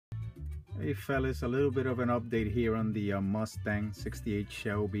Hey fellas, a little bit of an update here on the Mustang 68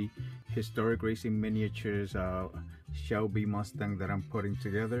 Shelby historic racing miniatures Shelby Mustang that I'm putting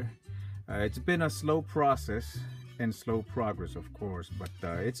together. It's been a slow process and slow progress, of course, but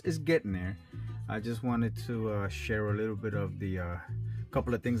it's getting there. I just wanted to share a little bit of the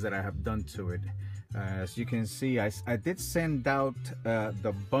couple of things that I have done to it. As you can see, I did send out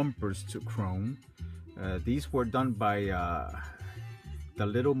the bumpers to Chrome. These were done by the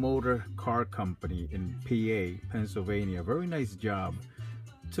Little Motor Car Company in PA, Pennsylvania. Very nice job.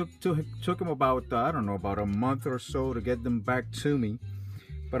 Took him about I don't know, about a month or so to get them back to me,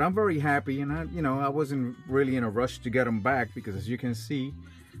 but I'm very happy. And I wasn't really in a rush to get them back, because as you can see,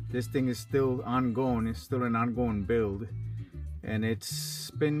 this thing is still ongoing. It's still an ongoing build, and it's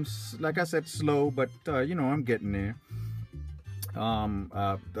been, like I said, slow, but I'm getting there.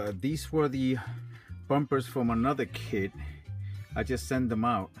 These were the bumpers from another kit. I just send them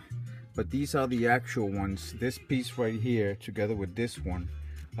out, but these are the actual ones. This piece right here together with this one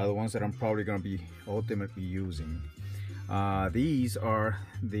are the ones that I'm probably going to be ultimately using. These are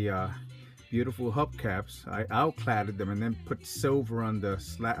the beautiful hubcaps. I outcladded them and then put silver on the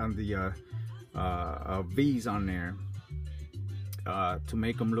V's on there to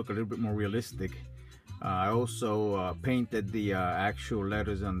make them look a little bit more realistic. I also painted the actual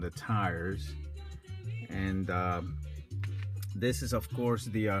letters on the tires, and this is of course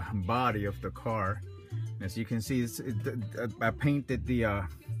the body of the car. As you can see, I painted the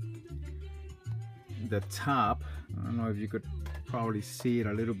top. I don't know if you could probably see it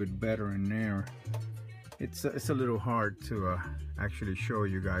a little bit better in there. It's a little hard to actually show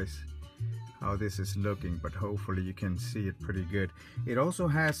you guys how this is looking, but hopefully you can see it pretty good. It also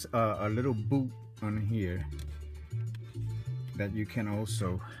has a little boot on here that you can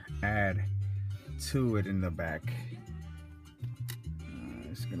also add to it in the back.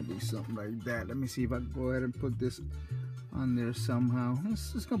 It's gonna be something like that. Let me see if I can go ahead and put this on there somehow.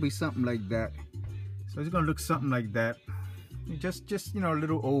 It's gonna be something like that. So it's gonna look something like that. Just a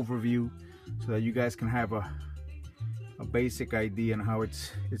little overview so that you guys can have a basic idea on how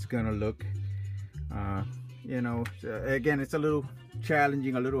it's gonna look. Again, it's a little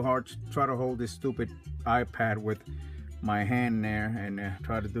challenging, a little hard to try to hold this stupid iPad with my hand there and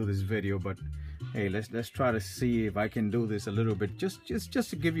try to do this video, but hey, let's try to see if I can do this a little bit, just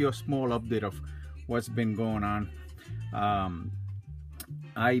to give you a small update of what's been going on.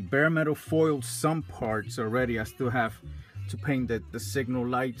 I bare metal foiled some parts already. I still have to paint the signal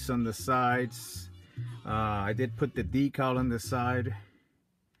lights on the sides. I did put the decal on the side.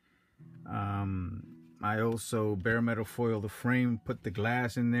 I also bare metal foiled the frame, put the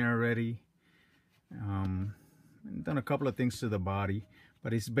glass in there already. And done a couple of things to the body,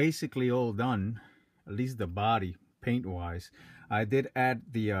 but it's basically all done, at least the body paint wise. I did add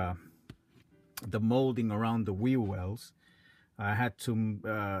the molding around the wheel wells. I had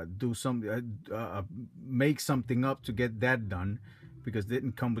to do some make something up to get that done, because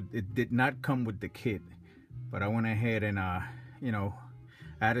it did not come with the kit. But I went ahead and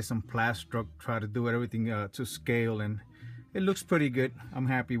added some plaster, try to do everything to scale, and it looks pretty good. I'm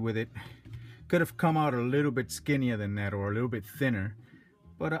happy with it. Could have come out a little bit skinnier than that, or a little bit thinner,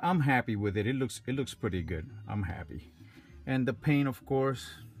 but I'm happy with it. It looks pretty good. I'm happy. And the paint, of course,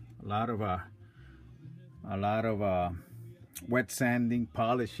 a lot of wet sanding,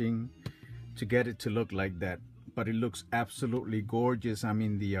 polishing to get it to look like that. But it looks absolutely gorgeous. I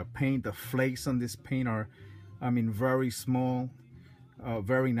mean, the paint, the flakes on this paint are, very small.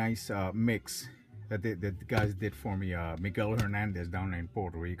 Very nice mix that the guys did for me. Miguel Hernandez down in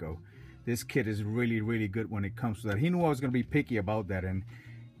Puerto Rico. This kid is really good when it comes to that. He knew I was going to be picky about that, and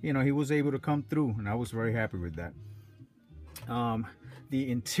he was able to come through, and I was very happy with that.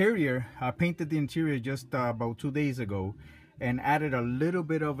 The interior, I painted the interior just about 2 days ago, and added a little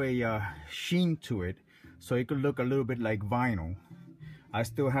bit of a sheen to it, so it could look a little bit like vinyl. I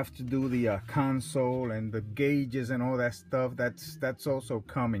still have to do the console and the gauges and all that stuff. That's also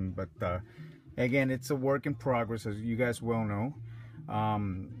coming, but again, it's a work in progress, as you guys well know.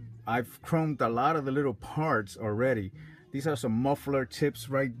 I've chromed a lot of the little parts already. These are some muffler tips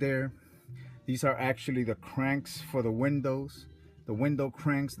right there. These are actually the cranks for the windows, the window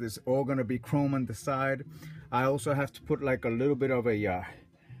cranks. This is all gonna be chrome on the side. I also have to put like a little bit of a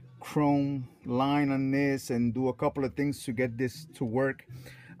chrome line on this and do a couple of things to get this to work.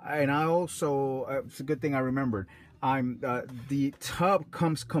 And I also, it's a good thing I remembered, the tub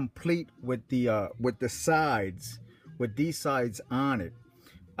comes complete with the sides, with these sides on it.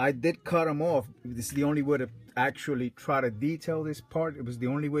 I did cut them off. This is the only way to actually try to detail this part. It was the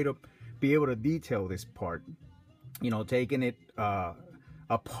only way to be able to detail this part. Taking it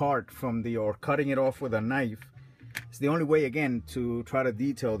apart from the, or cutting it off with a knife. It's the only way, again, to try to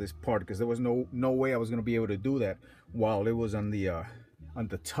detail this part, because there was no way I was going to be able to do that while it was on the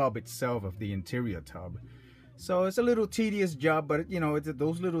tub itself of the interior tub. So it's a little tedious job, but you know,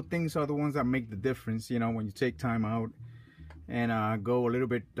 those little things are the ones that make the difference, you know, when you take time out and go a little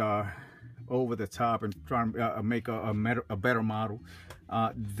bit over the top and try and make a better model.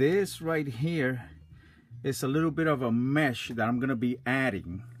 This right here is a little bit of a mesh that I'm going to be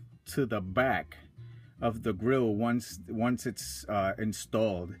adding to the back of the grill once it's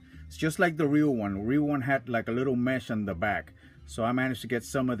installed. It's just like the real one. The real one had like a little mesh on the back, so I managed to get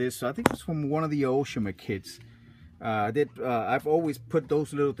some of this. So I think it's from one of the Oshima kits. I've always put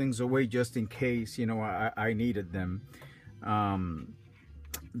those little things away just in case, you know, I needed them.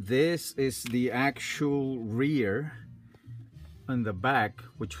 This is the actual rear on the back,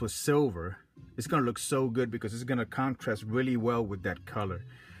 which was silver. It's gonna look so good because it's gonna contrast really well with that color.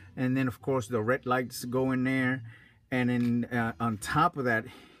 And then of course the red lights go in there, and then on top of that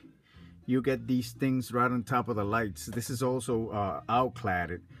you get these things right on top of the lights. This is also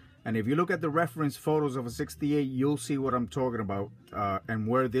outcladded, and if you look at the reference photos of a 68, you'll see what I'm talking about and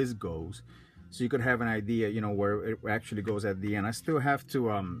where this goes, so you could have an idea, you know, where it actually goes at the end. I still have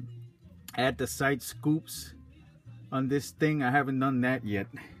to add the side scoops on this thing. I haven't done that yet.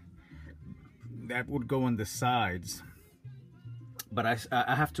 That would go on the sides, but I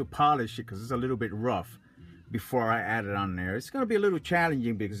have to polish it because it's a little bit rough before I add it on there. It's going to be a little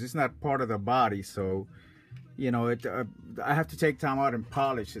challenging because it's not part of the body, so you know, I have to take time out and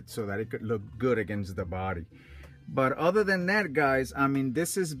polish it so that it could look good against the body. But other than that, guys, I mean,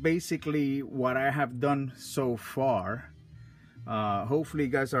 this is basically what I have done so far. Hopefully you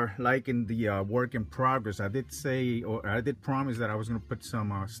guys are liking the work in progress. I did say, or I did promise that I was going to put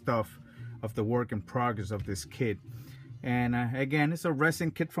some stuff of the work in progress of this kit. And again, it's a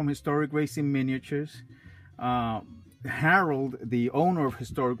resin kit from Historic Racing Miniatures. Harold, the owner of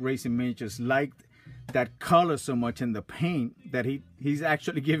Historic Racing Miniatures, liked that color so much in the paint that he's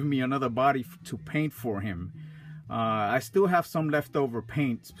actually giving me another body to paint for him. I still have some leftover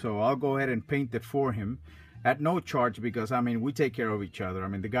paint, so I'll go ahead and paint it for him at no charge, because I mean, we take care of each other. I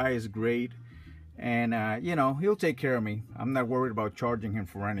mean, the guy is great, and you know, he'll take care of me. I'm not worried about charging him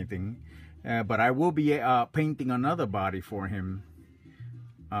for anything. But I will be painting another body for him.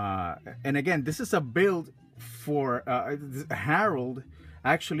 And again, this is a build for Harold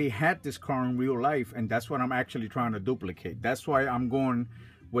actually had this car in real life, and that's what I'm actually trying to duplicate. That's why I'm going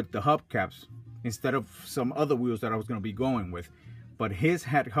with the hubcaps instead of some other wheels that I was going to be going with. But his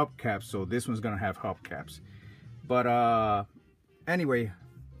had hubcaps, so this one's going to have hubcaps. But anyway,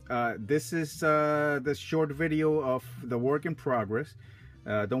 this is the short video of the work in progress.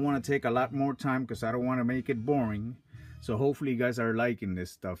 Don't want to take a lot more time because I don't want to make it boring. So hopefully you guys are liking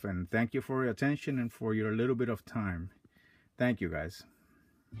this stuff, and thank you for your attention and for your little bit of time. Thank you, guys.